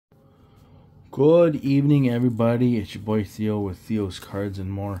Good evening, everybody. It's your boy Theo with Theo's Cards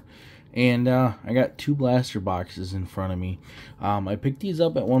and More. And I got two blaster boxes in front of me. I picked these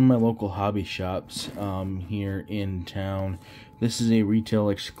up at one of my local hobby shops here in town. This is a retail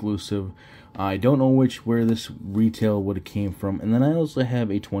exclusive. I don't know where this retail would have came from. And then I also have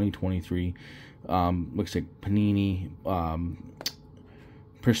a 2023, looks like Panini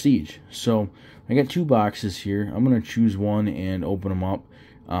Prestige. So I got two boxes here. I'm going to choose one and open them up.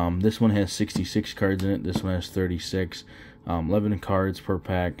 This one has 66 cards in it. This one has 36. 11 cards per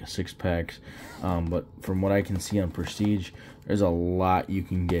pack, 6 packs. But from what I can see on Prestige, there's a lot you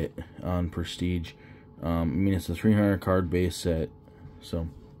can get on Prestige. I mean, it's a 300 card base set. So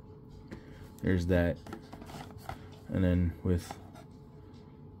there's that. And then with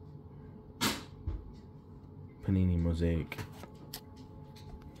Panini MOSAIC.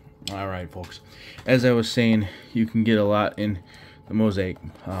 Alright, folks. As I was saying, you can get a lot in the MOSAIC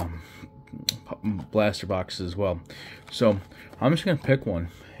blaster boxes as well. So I'm just gonna pick one,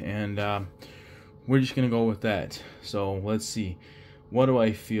 and we're just gonna go with that. So let's see, what do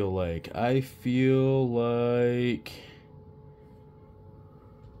I feel like? I feel like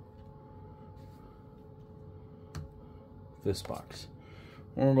this box.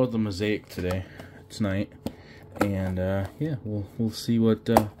 More about the MOSAIC today, tonight, and yeah, we'll see what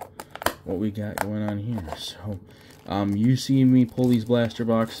we got going on here. So you've seen me pull these blaster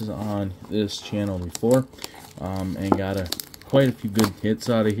boxes on this channel before, and got quite a few good hits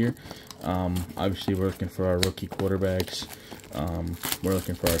out of here. Obviously, we're looking for our rookie quarterbacks. We're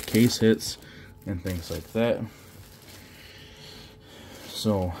looking for our case hits and things like that.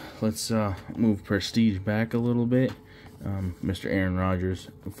 So let's move Prestige back a little bit. Mr. Aaron Rodgers,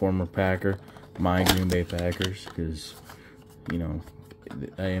 former Packer, my Green Bay Packers, because, you know,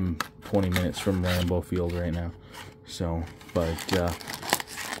 I am 20 minutes from Lambeau Field right now. So, but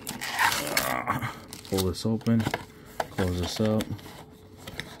pull this open, close this up.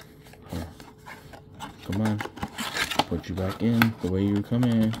 Come on, put you back in the way you come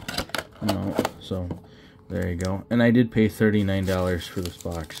in. No, so there you go. And I did pay $39 for this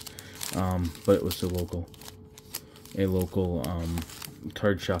box, but it was a local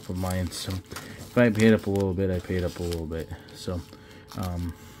card shop of mine. So if I paid up a little bit, I paid up a little bit. So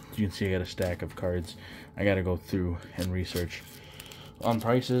you can see I got a stack of cards. I got to go through and research on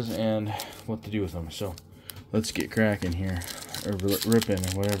prices and what to do with them. So let's get cracking here, or ripping,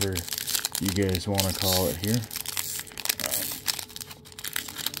 or whatever you guys want to call it here.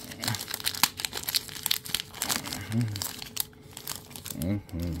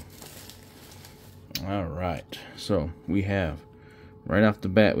 All right, so we have, right off the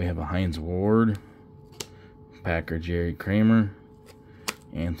bat, we have a Hines Ward, Packer Jerry Kramer,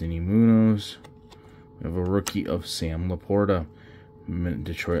 Anthony Munoz. We have a rookie of Sam Laporta,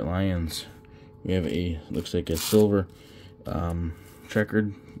 Detroit Lions. We have a, looks like a silver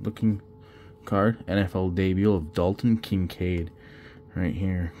checkered looking card, NFL debut of Dalton Kincaid. Right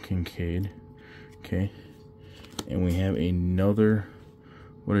here, Kincaid. Okay. And we have another,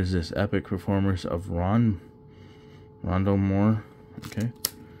 what is this? Epic Performers of Rondo Moore. Okay.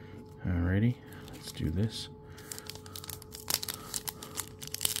 Alrighty. Let's do this.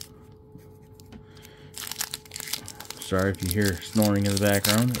 Sorry if you hear snoring in the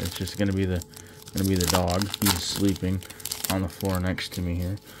background. It's just gonna be the dog. He's sleeping on the floor next to me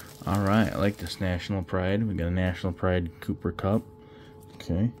here. All right, I like this National Pride. We got a National Pride Cooper Cup.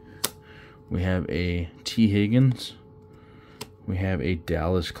 Okay. We have a T. Higgins. We have a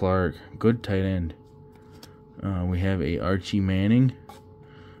Dallas Clark, good tight end. We have a Archie Manning.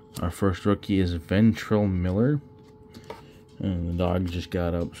 Our first rookie is Ventrell Miller. And the dog just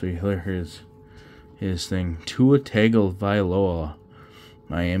got up, so you hear his thing. Tua Tagovailoa,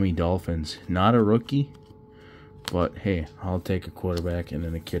 Miami Dolphins. Not a rookie, but hey, I'll take a quarterback, and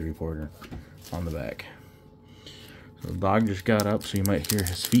then a kid reporter on the back. So the dog just got up, so you might hear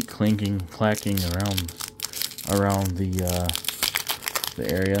his feet clacking around the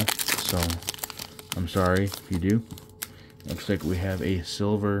area. So I'm sorry if you do. Looks like we have a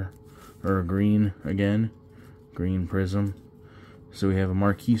silver, or a green again, green prism. So we have a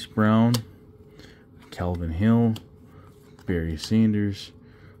Marquise Brown, Calvin Hill, Barry Sanders.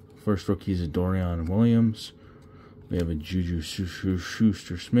 First rookie is a Dorian Williams. We have a Juju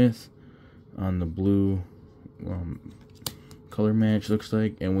Schuster-Smith on the blue color match, looks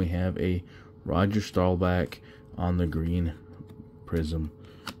like. And we have a Roger Staubach on the green prism.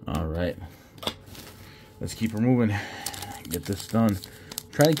 Alright. Let's keep her moving. Get this done.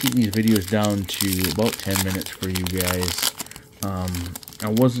 Try to keep these videos down to about 10 minutes for you guys. I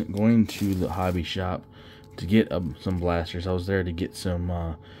wasn't going to the hobby shop to get some blasters. I was there to get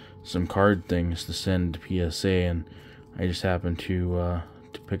some some card things to send to PSA, and I just happened to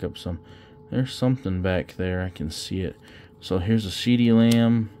pick up some. There's something back there. I can see it. So here's a CeeDee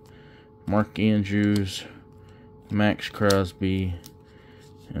Lamb, Mark Andrews, Max Crosby,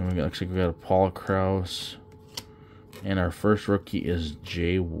 and looks like we got a Paul Krause, and our first rookie is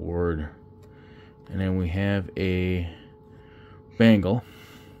Jay Ward, and then we have a Bengal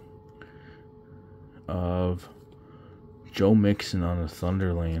of Joe Mixon on the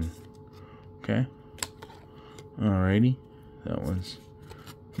Thunder lane. Okay. Alrighty. That one's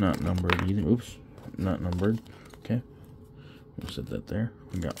not numbered either. Oops. Not numbered. Okay. We'll set that there.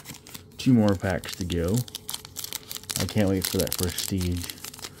 We got 2 more packs to go. I can't wait for that prestige.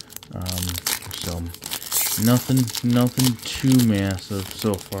 So nothing too massive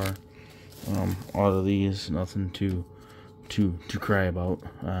so far. Out of these, nothing to cry about.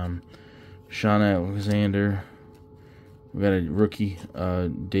 Sean Alexander. We got a rookie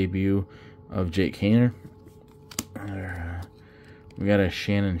debut of Jake Haener. We got a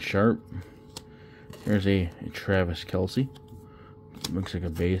Shannon Sharp. There's a Travis Kelce. Looks like a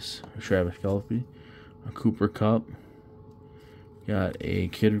base. Travis Kelce. A Cooper Kupp. Got a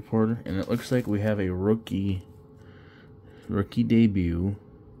Kid Reporter. And it looks like we have a rookie debut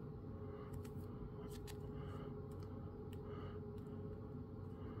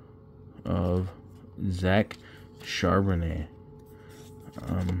of Zach Charbonnet,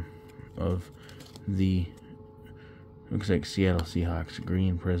 of the, looks like Seattle Seahawks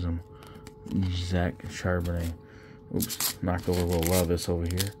green prism. Zach Charbonnet. Oops, knocked over Will Levis over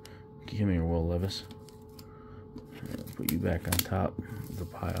here. Give me your Will Levis. Put you back on top of the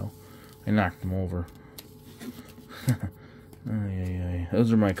pile. I knocked him over.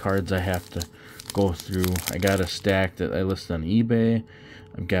 Those are my cards I have to go through. I got a stack that I listed on eBay.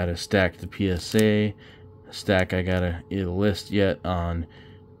 I've got a stack to PSA. A stack I gotta list yet on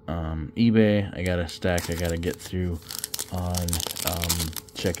eBay. I got a stack I gotta get through on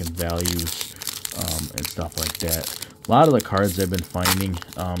checking values and stuff like that. A lot of the cards I've been finding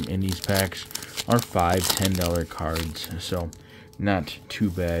in these packs are $5, $10 cards, so not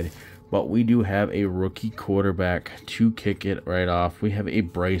too bad. But we do have a rookie quarterback to kick it right off. We have a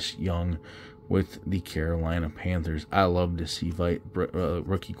Bryce Young with the Carolina Panthers. I love to see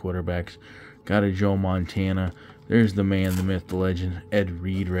rookie quarterbacks. Got a Joe Montana. There's the man, the myth, the legend, Ed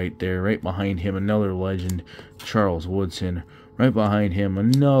Reed right there. Right behind him, another legend, Charles Woodson. Right behind him,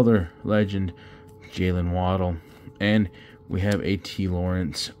 another legend, Jalen Waddle. And we have a T.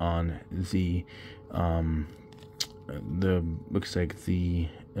 Lawrence on the looks like the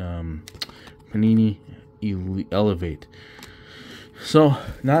Panini Elevate. So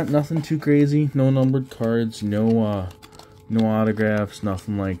nothing too crazy. No numbered cards. No autographs.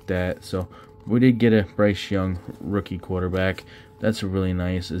 Nothing like that. So we did get a Bryce Young rookie quarterback. That's really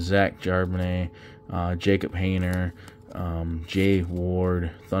nice. Zach Charbonnet, Jacob Haener, Jay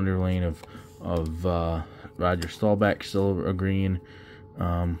Ward, Thunder Lane of Roger Staubach, silver, a green.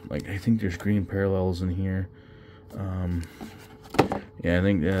 Like I think there's green parallels in here. Yeah, I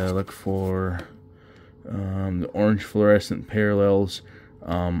think look for the orange fluorescent parallels.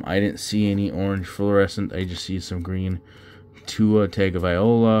 I didn't see any orange fluorescent. I just see some green. Tua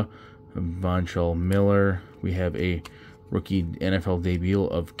Tagovailoa, Vontrell Miller. We have a rookie NFL debut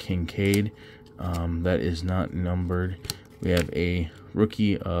of Kincaid. That is not numbered. We have a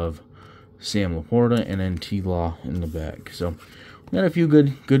rookie of Sam Laporta, and then T-Law in the back. So we got a few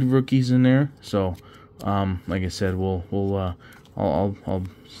good rookies in there. So like I said, I'll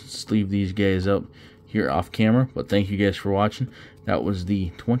sleeve these guys up here off camera. But thank you guys for watching. That was the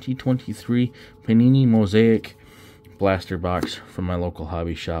 2023 Panini MOSAIC blaster box from my local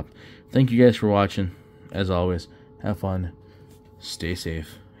hobby shop. Thank you guys for watching. As always, have fun, stay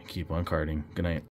safe, and keep on carding. Good night.